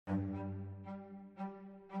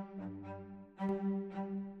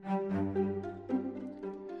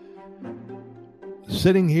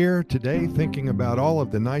Sitting here today thinking about all of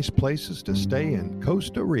the nice places to stay in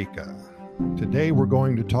Costa Rica. Today we're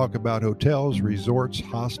going to talk about hotels, resorts,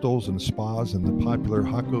 hostels, and spas in the popular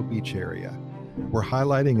Jaco Beach area. We're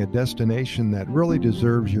highlighting a destination that really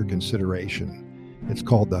deserves your consideration. It's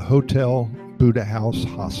called the Hotel Buddha House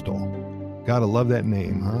Hostel. Gotta love that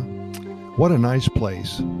name, huh? What a nice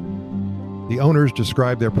place. The owners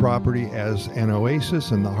describe their property as an oasis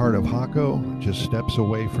in the heart of Jaco, just steps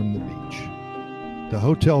away from the beach. The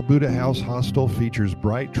Hotel Buddha House Hostel features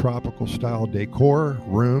bright tropical-style decor,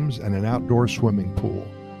 rooms, and an outdoor swimming pool.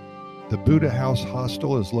 The Buddha House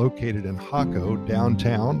Hostel is located in Jaco,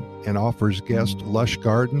 downtown, and offers guests lush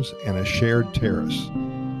gardens and a shared terrace.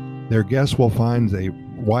 Their guests will find a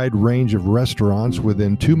wide range of restaurants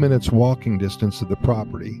within 2 minutes walking distance of the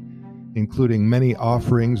property, including many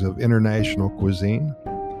offerings of international cuisine.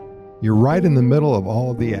 You're right in the middle of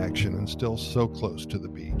all of the action and still so close to the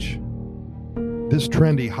beach. This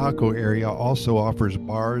trendy Jaco area also offers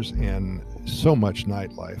bars and so much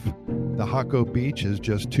nightlife. The Jaco Beach is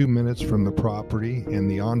just 2 minutes from the property,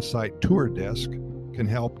 and the on-site tour desk can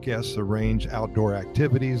help guests arrange outdoor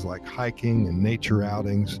activities like hiking and nature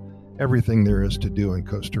outings, everything there is to do in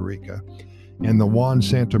Costa Rica. And the Juan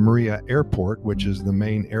Santa Maria Airport, which is the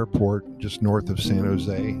main airport just north of San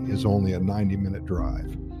Jose, is only a 90-minute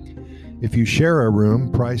drive. If you share a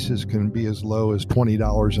room, prices can be as low as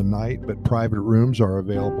 $20 a night, but private rooms are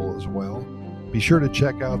available as well. Be sure to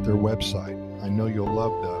check out their website. I know you'll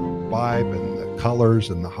love the vibe and the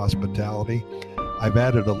colors and the hospitality. I've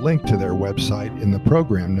added a link to their website in the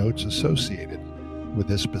program notes associated with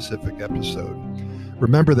this specific episode.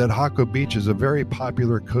 Remember that Jaco Beach is a very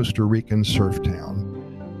popular Costa Rican surf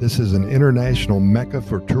town. This is an international mecca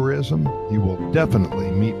for tourism. You will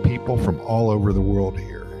definitely meet people from all over the world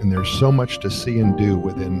here. And there's so much to see and do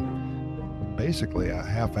within basically a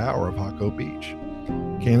half hour of Jaco Beach.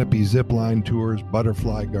 Canopy zipline tours,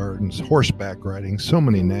 butterfly gardens, horseback riding, so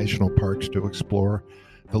many national parks to explore.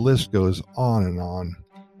 The list goes on and on.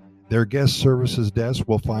 Their guest services desk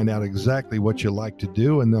will find out exactly what you like to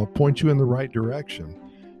do, and they'll point you in the right direction.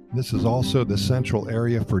 This is also the central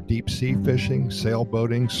area for deep sea fishing,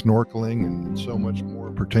 sailboating, snorkeling, and so much more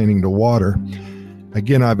pertaining to water.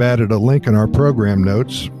 Again, I've added a link in our program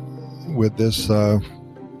notes with this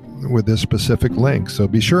specific link, so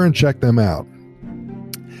be sure and check them out.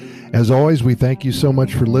 As always, we thank you so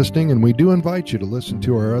much for listening, and we do invite you to listen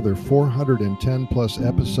to our other 410 plus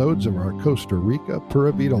episodes of our Costa Rica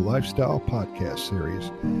Pura Vida Lifestyle podcast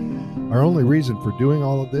series. Our only reason for doing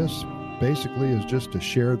all of this basically is just to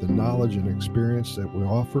share the knowledge and experience that we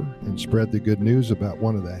offer and spread the good news about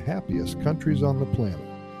one of the happiest countries on the planet.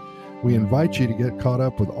 We invite you to get caught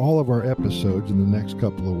up with all of our episodes in the next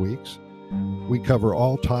couple of weeks. We cover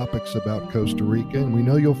all topics about Costa Rica, and we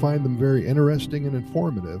know you'll find them very interesting and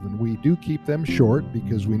informative, and we do keep them short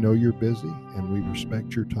because we know you're busy and we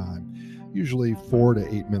respect your time, usually 4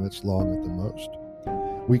 to 8 minutes long at the most.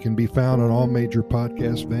 We can be found on all major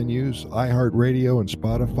podcast venues, iHeartRadio and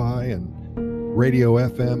Spotify, and Radio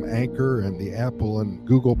FM, Anchor, and the Apple and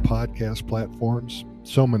Google podcast platforms,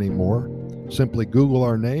 so many more. Simply Google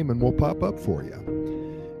our name and we'll pop up for you.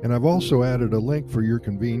 And I've also added a link for your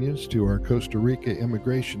convenience to our Costa Rica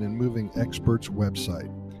Immigration and Moving Experts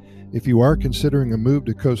website. If you are considering a move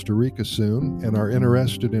to Costa Rica soon and are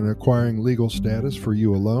interested in acquiring legal status for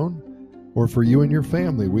you alone or for you and your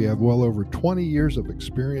family, we have well over 20 years of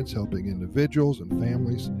experience helping individuals and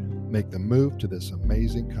families make the move to this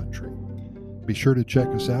amazing country. Be sure to check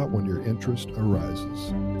us out when your interest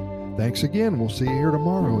arises. Thanks again. We'll see you here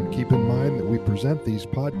tomorrow, and keep in mind that we present these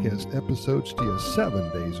podcast episodes to you 7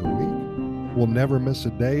 days a week. We'll never miss a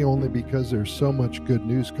day only because there's so much good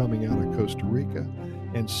news coming out of Costa Rica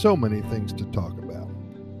and so many things to talk about.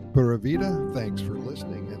 Pura Vida, thanks for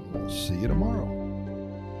listening, and we'll see you tomorrow.